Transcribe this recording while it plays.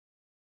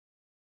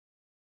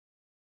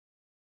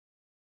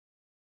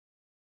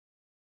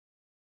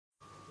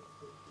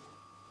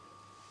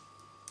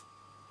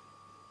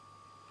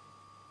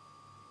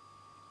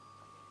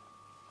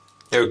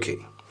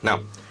Okay, now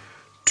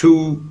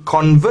to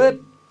convert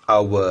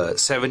our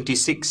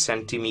 76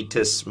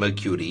 centimeters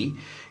mercury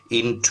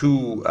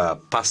into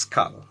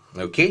Pascal,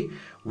 okay,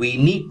 we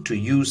need to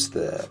use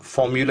the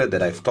formula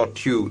that I've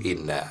taught you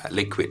in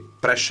liquid.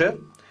 Pressure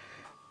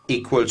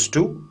equals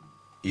to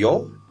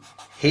your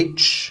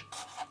H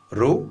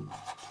rho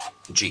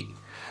G.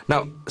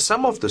 Now,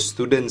 some of the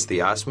students,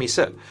 they ask me,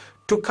 sir,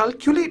 to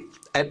calculate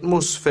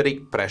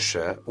atmospheric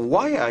pressure,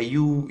 why are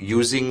you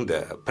using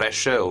the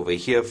pressure over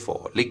here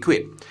for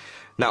liquid?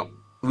 Now,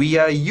 we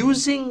are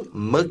using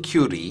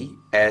mercury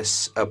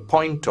as a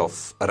point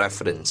of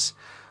reference.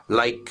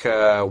 Like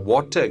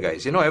water,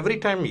 guys, you know, every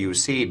time you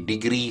say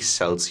degrees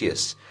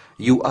Celsius,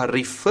 you are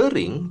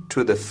referring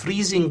to the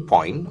freezing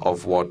point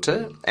of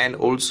water and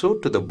also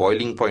to the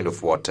boiling point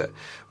of water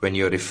when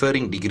you're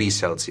referring degrees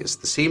Celsius.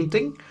 The same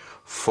thing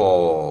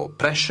for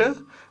pressure,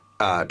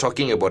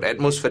 talking about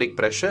atmospheric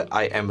pressure,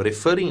 I am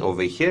referring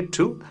over here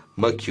to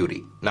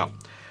mercury. Now,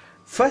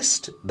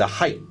 first, the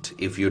height.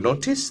 If you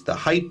notice, the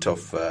height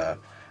of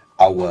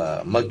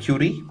our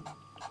mercury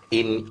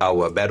in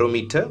our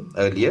barometer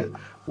earlier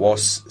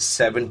was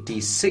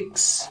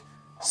 76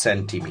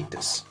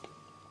 centimeters.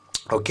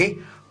 Okay,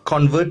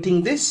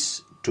 converting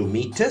this to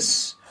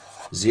meters,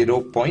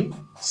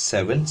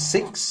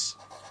 0.76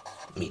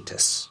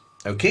 meters.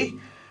 Okay,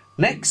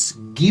 next,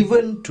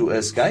 given to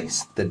us,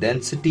 guys, the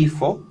density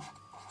for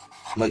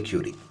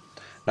mercury.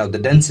 Now, the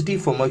density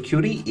for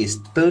mercury is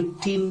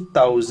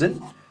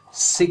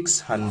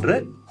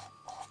 13,600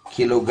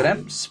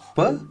 kilograms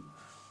per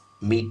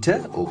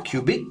meter or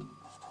cubic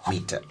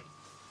meter.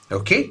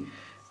 Okay,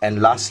 and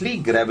lastly,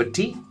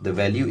 gravity, the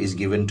value is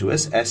given to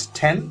us as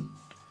 10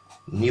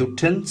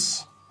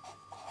 newtons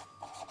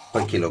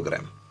per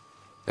kilogram.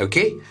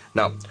 Okay,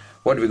 now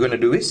what we're going to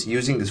do is,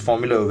 using this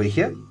formula over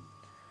here,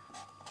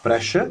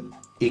 pressure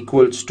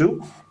equals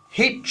to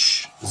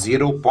H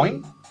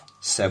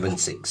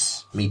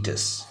 0.76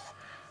 meters,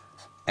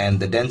 and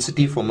the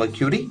density for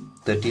mercury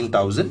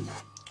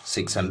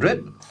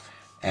 13,600,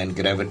 and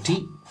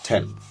gravity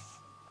 10.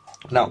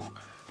 Now,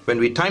 when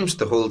we times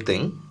the whole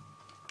thing,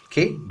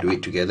 okay, do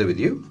it together with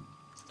you,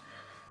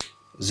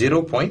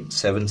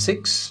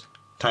 0.76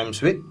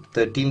 times with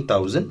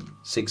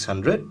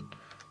 13,600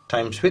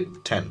 times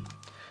with 10.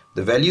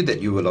 The value that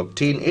you will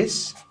obtain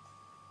is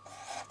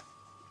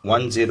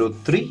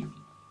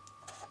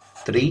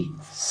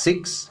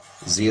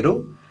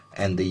 103,360,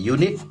 and the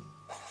unit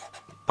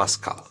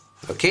Pascal.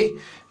 Okay,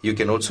 you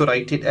can also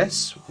write it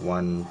as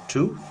 1,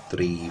 2,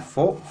 3,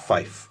 4,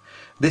 5.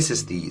 This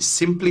is the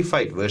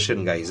simplified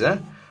version, guys.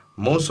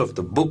 Most of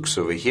the books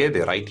over here,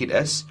 they write it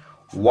as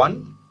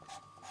 1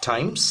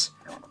 times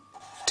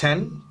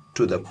 10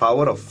 to the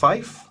power of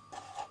 5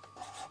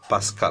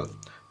 Pascal.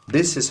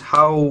 This is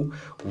how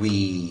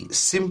we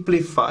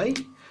simplify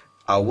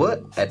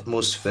our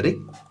atmospheric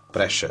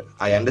pressure.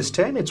 I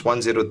understand it's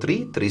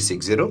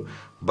 103,360,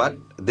 but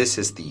this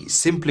is the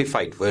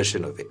simplified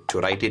version of it, to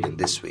write it in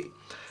this way.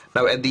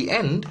 Now, at the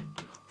end,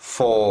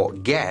 for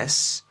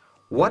gas,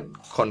 what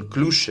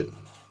conclusion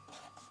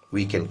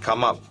we can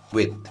come up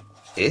with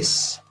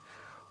is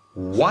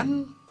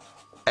 1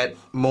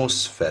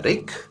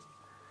 atmospheric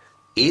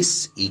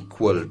is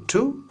equal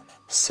to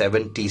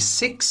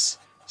 76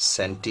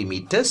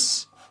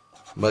 centimeters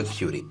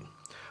mercury,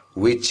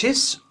 which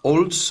is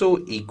also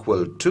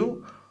equal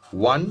to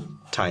 1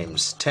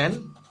 times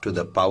 10 to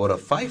the power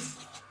of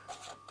 5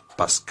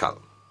 Pascal.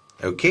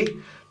 Okay,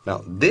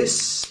 now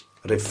this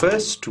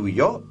refers to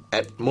your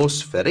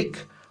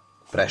atmospheric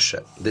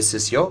pressure. This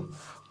is your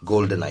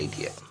golden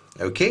idea.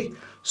 Okay,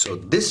 so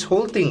this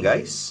whole thing,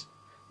 guys,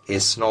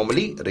 is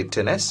normally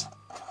written as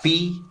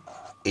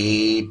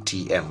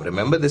PATM.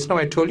 Remember this now,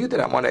 I told you that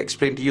I want to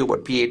explain to you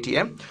about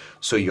PATM.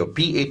 So your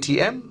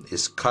PATM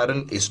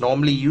is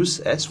normally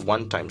used as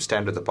 1 times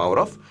 10 to the power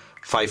of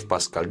 5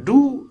 Pascal.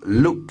 Do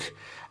look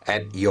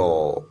at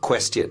your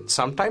question.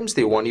 Sometimes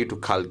they want you to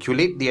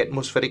calculate the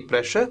atmospheric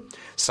pressure.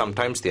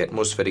 Sometimes the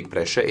atmospheric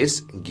pressure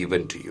is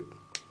given to you.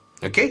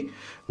 Okay,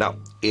 now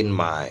in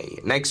my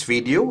next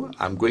video,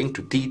 I'm going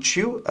to teach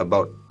you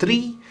about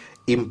 3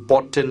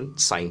 important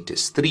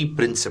scientists, 3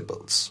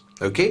 principles.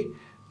 Okay,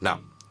 now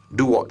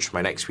do watch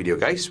my next video,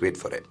 guys. Wait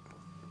for it.